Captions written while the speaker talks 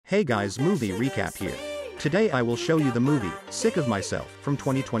Hey guys, movie recap here. Today I will show you the movie, Sick of Myself, from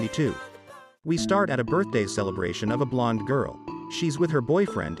 2022. We start at a birthday celebration of a blonde girl. She's with her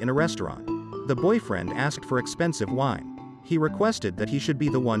boyfriend in a restaurant. The boyfriend asked for expensive wine. He requested that he should be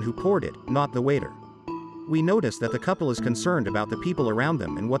the one who poured it, not the waiter. We notice that the couple is concerned about the people around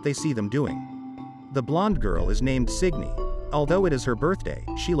them and what they see them doing. The blonde girl is named Signe. Although it is her birthday,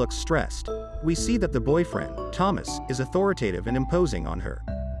 she looks stressed. We see that the boyfriend, Thomas, is authoritative and imposing on her.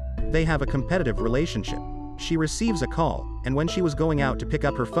 They have a competitive relationship. She receives a call, and when she was going out to pick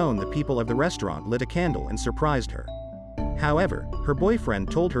up her phone, the people of the restaurant lit a candle and surprised her. However, her boyfriend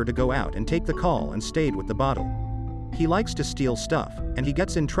told her to go out and take the call and stayed with the bottle. He likes to steal stuff, and he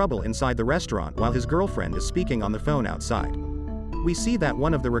gets in trouble inside the restaurant while his girlfriend is speaking on the phone outside. We see that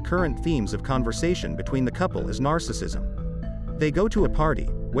one of the recurrent themes of conversation between the couple is narcissism. They go to a party,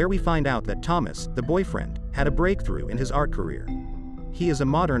 where we find out that Thomas, the boyfriend, had a breakthrough in his art career. He is a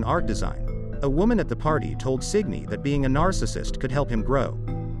modern art designer. A woman at the party told Signe that being a narcissist could help him grow.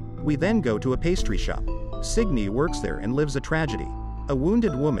 We then go to a pastry shop. Signe works there and lives a tragedy. A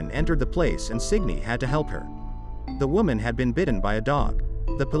wounded woman entered the place and Signe had to help her. The woman had been bitten by a dog.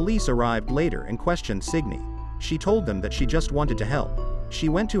 The police arrived later and questioned Signe. She told them that she just wanted to help. She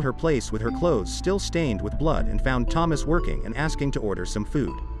went to her place with her clothes still stained with blood and found Thomas working and asking to order some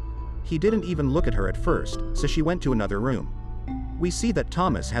food. He didn't even look at her at first, so she went to another room. We see that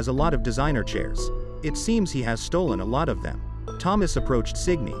Thomas has a lot of designer chairs. It seems he has stolen a lot of them. Thomas approached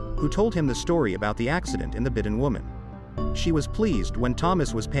Signe, who told him the story about the accident and the bitten woman. She was pleased when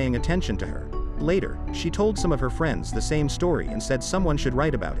Thomas was paying attention to her. Later, she told some of her friends the same story and said someone should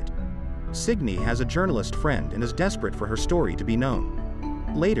write about it. Signe has a journalist friend and is desperate for her story to be known.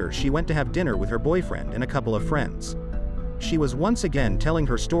 Later, she went to have dinner with her boyfriend and a couple of friends. She was once again telling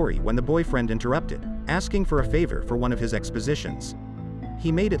her story when the boyfriend interrupted, asking for a favor for one of his expositions.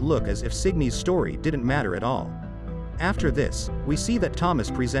 He made it look as if Signe's story didn't matter at all. After this, we see that Thomas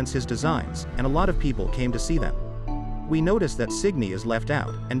presents his designs, and a lot of people came to see them. We notice that Signe is left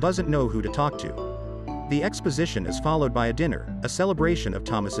out, and doesn't know who to talk to. The exposition is followed by a dinner, a celebration of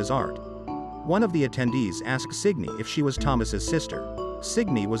Thomas's art. One of the attendees asked Signe if she was Thomas's sister.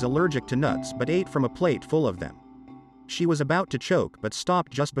 Signe was allergic to nuts but ate from a plate full of them. She was about to choke but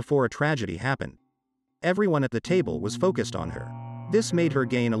stopped just before a tragedy happened. Everyone at the table was focused on her. This made her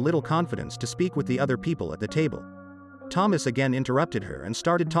gain a little confidence to speak with the other people at the table. Thomas again interrupted her and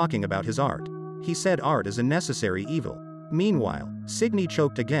started talking about his art. He said art is a necessary evil. Meanwhile, Signe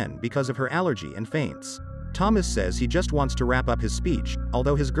choked again because of her allergy and faints. Thomas says he just wants to wrap up his speech,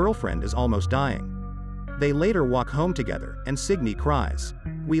 although his girlfriend is almost dying. They later walk home together, and Signe cries.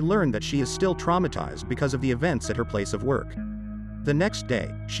 We learn that she is still traumatized because of the events at her place of work. The next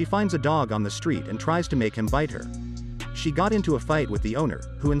day, she finds a dog on the street and tries to make him bite her. She got into a fight with the owner,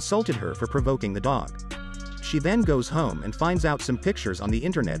 who insulted her for provoking the dog. She then goes home and finds out some pictures on the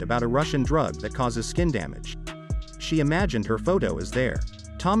internet about a Russian drug that causes skin damage. She imagined her photo is there.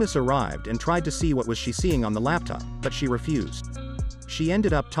 Thomas arrived and tried to see what was she seeing on the laptop, but she refused. She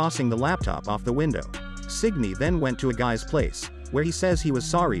ended up tossing the laptop off the window. Signe then went to a guy's place, where he says he was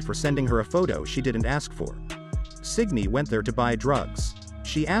sorry for sending her a photo she didn't ask for. Signe went there to buy drugs.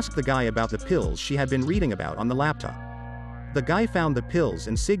 She asked the guy about the pills she had been reading about on the laptop. The guy found the pills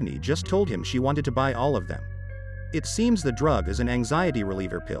and Signe just told him she wanted to buy all of them. It seems the drug is an anxiety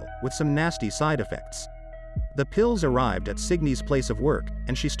reliever pill, with some nasty side effects. The pills arrived at Signe's place of work,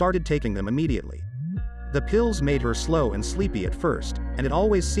 and she started taking them immediately. The pills made her slow and sleepy at first, and it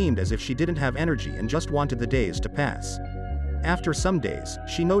always seemed as if she didn't have energy and just wanted the days to pass. After some days,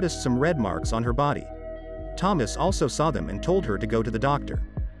 she noticed some red marks on her body. Thomas also saw them and told her to go to the doctor.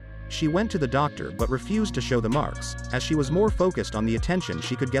 She went to the doctor but refused to show the marks, as she was more focused on the attention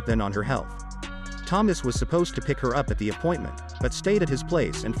she could get than on her health. Thomas was supposed to pick her up at the appointment, but stayed at his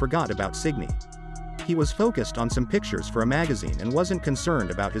place and forgot about Signe. He was focused on some pictures for a magazine and wasn't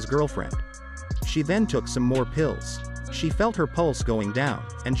concerned about his girlfriend. She then took some more pills. She felt her pulse going down,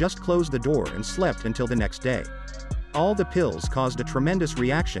 and just closed the door and slept until the next day. All the pills caused a tremendous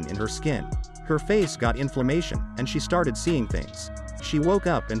reaction in her skin. Her face got inflammation, and she started seeing things. She woke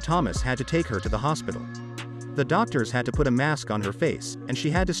up and Thomas had to take her to the hospital. The doctors had to put a mask on her face, and she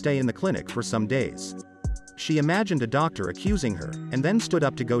had to stay in the clinic for some days. She imagined a doctor accusing her, and then stood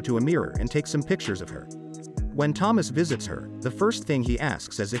up to go to a mirror and take some pictures of her. When Thomas visits her, the first thing he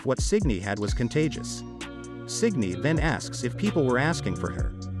asks is if what Signe had was contagious. Signe then asks if people were asking for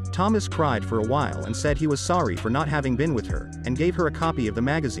her. Thomas cried for a while and said he was sorry for not having been with her, and gave her a copy of the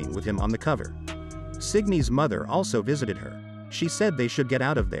magazine with him on the cover. Signe's mother also visited her. She said they should get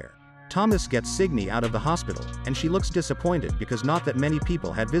out of there. Thomas gets Signe out of the hospital, and she looks disappointed because not that many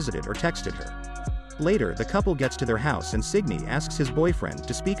people had visited or texted her. Later, the couple gets to their house and Signe asks his boyfriend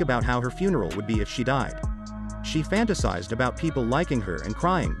to speak about how her funeral would be if she died. She fantasized about people liking her and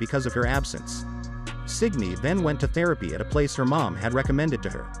crying because of her absence. Signe then went to therapy at a place her mom had recommended to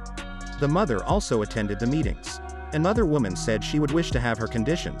her. The mother also attended the meetings. Another woman said she would wish to have her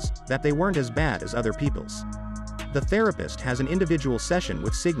conditions, that they weren't as bad as other people's. The therapist has an individual session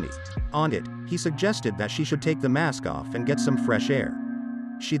with Signe. On it, he suggested that she should take the mask off and get some fresh air.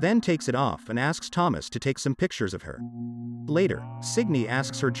 She then takes it off and asks Thomas to take some pictures of her. Later, Signe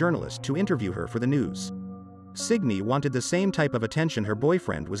asks her journalist to interview her for the news. Signe wanted the same type of attention her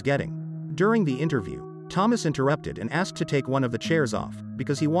boyfriend was getting. During the interview, Thomas interrupted and asked to take one of the chairs off,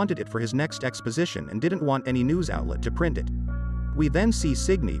 because he wanted it for his next exposition and didn't want any news outlet to print it. We then see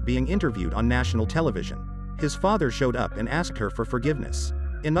Signe being interviewed on national television. His father showed up and asked her for forgiveness.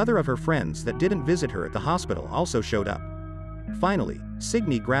 Another of her friends that didn't visit her at the hospital also showed up. Finally,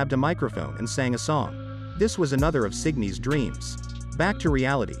 Signe grabbed a microphone and sang a song. This was another of Signe's dreams. Back to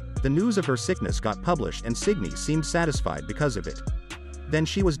reality, the news of her sickness got published and Signe seemed satisfied because of it. Then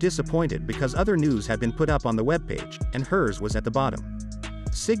she was disappointed because other news had been put up on the webpage, and hers was at the bottom.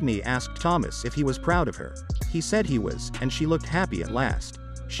 Signe asked Thomas if he was proud of her. He said he was, and she looked happy at last.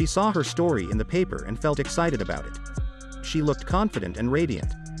 She saw her story in the paper and felt excited about it. She looked confident and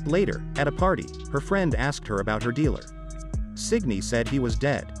radiant. Later, at a party, her friend asked her about her dealer. Signe said he was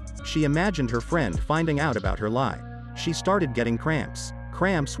dead. She imagined her friend finding out about her lie. She started getting cramps.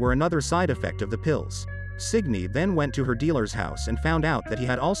 Cramps were another side effect of the pills. Signe then went to her dealer's house and found out that he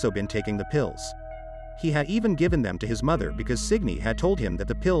had also been taking the pills. He had even given them to his mother because Signe had told him that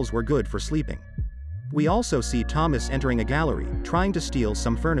the pills were good for sleeping. We also see Thomas entering a gallery, trying to steal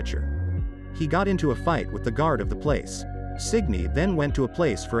some furniture. He got into a fight with the guard of the place. Signe then went to a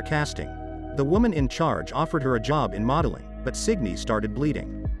place for a casting. The woman in charge offered her a job in modeling, but Signe started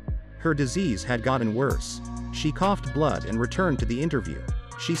bleeding. Her disease had gotten worse. She coughed blood and returned to the interview.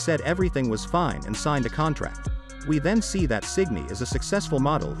 She said everything was fine and signed a contract. We then see that Signe is a successful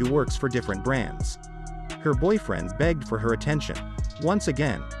model who works for different brands. Her boyfriend begged for her attention. Once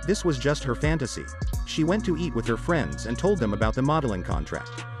again, this was just her fantasy. She went to eat with her friends and told them about the modeling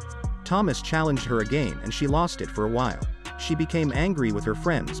contract. Thomas challenged her again and she lost it for a while. She became angry with her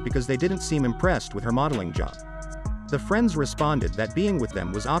friends because they didn't seem impressed with her modeling job. The friends responded that being with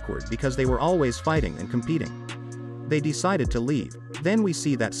them was awkward because they were always fighting and competing. They decided to leave. Then we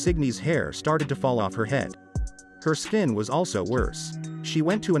see that Signe's hair started to fall off her head. Her skin was also worse. She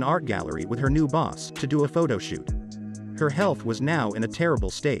went to an art gallery with her new boss to do a photo shoot. Her health was now in a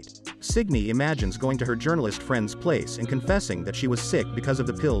terrible state. Signe imagines going to her journalist friend's place and confessing that she was sick because of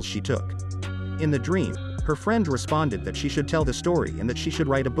the pills she took. In the dream, her friend responded that she should tell the story and that she should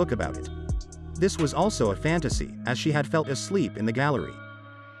write a book about it. This was also a fantasy, as she had felt asleep in the gallery.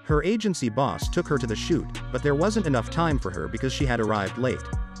 Her agency boss took her to the shoot, but there wasn't enough time for her because she had arrived late.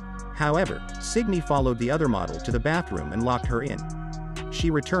 However, Signe followed the other model to the bathroom and locked her in. She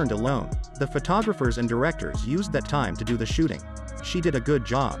returned alone. The photographers and directors used that time to do the shooting. She did a good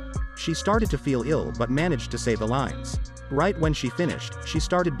job. She started to feel ill but managed to say the lines. Right when she finished, she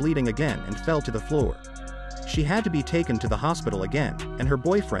started bleeding again and fell to the floor. She had to be taken to the hospital again, and her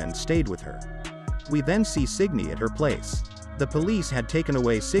boyfriend stayed with her. We then see Signe at her place. The police had taken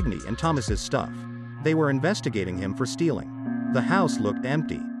away Signe and Thomas's stuff. They were investigating him for stealing. The house looked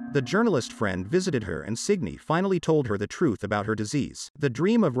empty. The journalist friend visited her and Signe finally told her the truth about her disease. The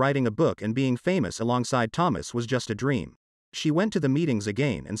dream of writing a book and being famous alongside Thomas was just a dream. She went to the meetings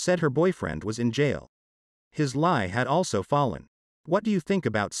again and said her boyfriend was in jail. His lie had also fallen. What do you think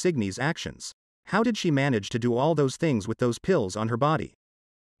about Signe's actions? How did she manage to do all those things with those pills on her body?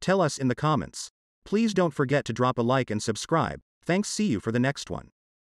 Tell us in the comments. Please don't forget to drop a like and subscribe. Thanks, see you for the next one.